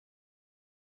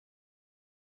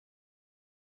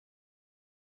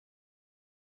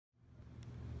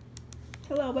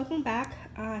Hello, welcome back.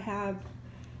 I have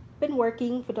been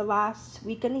working for the last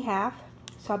week and a half,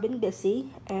 so I've been busy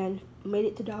and made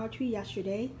it to Dollar Tree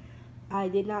yesterday. I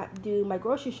did not do my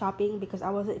grocery shopping because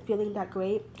I wasn't feeling that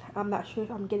great. I'm not sure if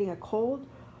I'm getting a cold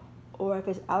or if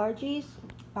it's allergies.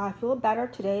 I feel better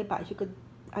today, but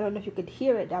I don't know if you could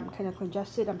hear it. I'm kind of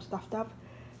congested, I'm stuffed up.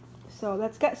 So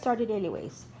let's get started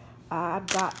anyways. I've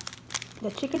got the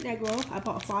chicken egg roll. I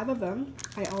bought 5 of them.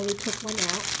 I only took one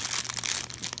out.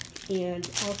 And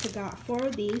also got 4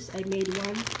 of these. I made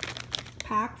one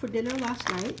pack for dinner last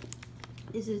night.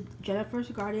 This is Jennifer's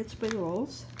Garden spring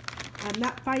rolls. I'm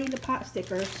not finding the pot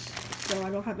stickers, so I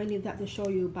don't have any of that to show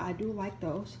you, but I do like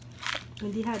those.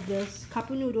 And they had this cup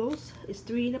of noodles. It's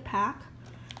 3 in a pack.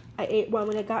 I ate one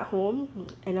when I got home,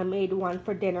 and I made one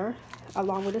for dinner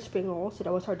along with the spring rolls. So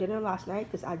that was our dinner last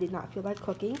night because I did not feel like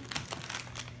cooking.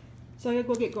 So I'm gonna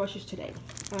go get groceries today.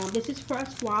 This is for a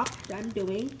swap that I'm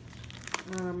doing.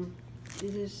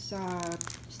 This is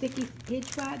sticky page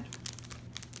flag,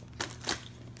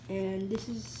 and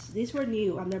these were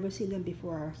new. I've never seen them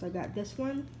before. So I got this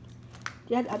one.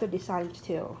 They had other designs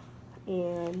too,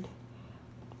 and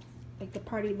like the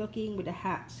party looking with the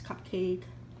hats, cupcake,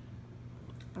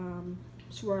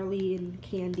 swirly and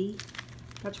candy.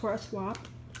 That's for a swap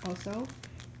also,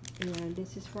 and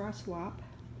this is for a swap.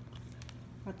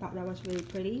 I thought that was really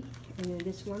pretty. And then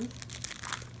this one.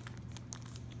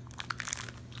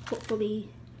 Hopefully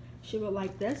she will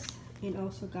like this. And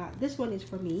also got this one is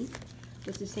for me.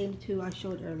 It's the same 2 I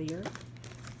showed earlier.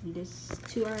 And this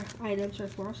 2 items are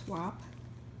for a swap.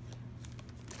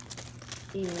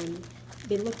 And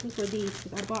been looking for these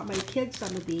because I bought my kids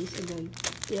some of these, and then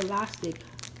the elastic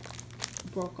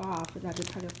broke off, and I've been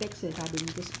trying to fix it. I've been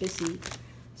just busy.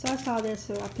 So I saw this,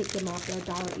 so I picked them up. They're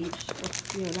 $1 each.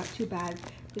 It's, you know, not too bad.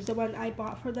 Because the one I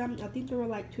bought for them, I think they were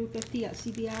like $2.50 at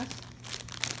CVS.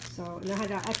 So, and I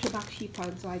had an extra box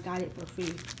coupon, so I got it for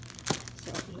free.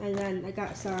 So, and then I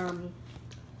got some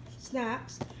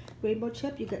snacks. Rainbow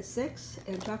chip, you get 6,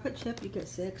 and chocolate chip, you get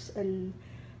 6. And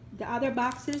the other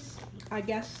boxes, I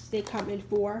guess they come in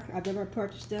 4. I've never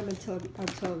purchased them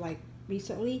until like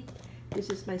recently. This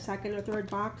is my 2nd or 3rd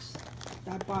box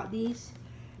that I bought these,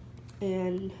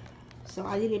 and so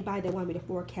I didn't buy the one with the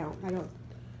 4 count. I don't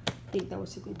think that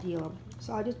was a good deal.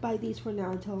 So I'll just buy these for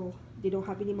now until they don't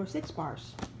have any more 6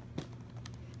 bars.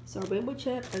 So rainbow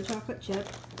chip and chocolate chip,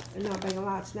 and I'll buy a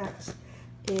lot of snacks.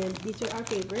 And these are our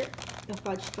favorite: the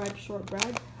fudge stripe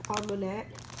shortbread, almondette,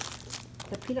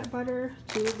 the peanut butter,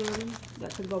 2 of them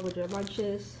that can go with their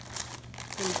lunches,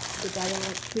 and the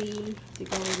diet cream to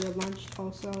go with their lunch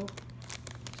also.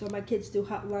 So my kids do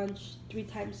hot lunch 3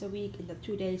 times a week and the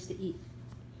 2 days to eat.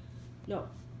 No,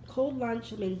 cold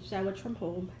lunch, sandwich from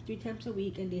home 3 times a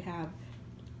week, and they have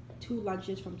 2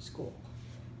 lunches from school.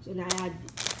 So now I add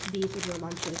these with their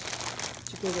lunches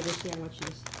to go with their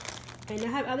sandwiches. And I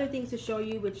have other things to show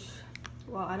you, which,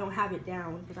 well, I don't have it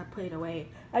down because I put it away.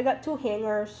 I got 2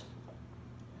 hangers.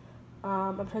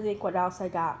 I'm trying to think what else I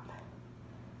got,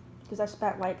 because I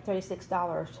spent like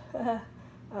 $36.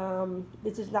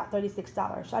 This is not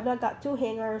 $36. So I got 2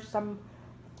 hangers, some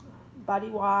body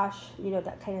wash, you know,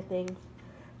 that kind of thing.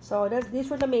 So these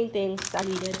were the main things I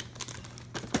needed.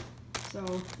 So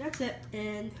that's it,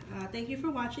 and thank you for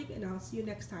watching, and I'll see you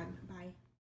next time. Bye.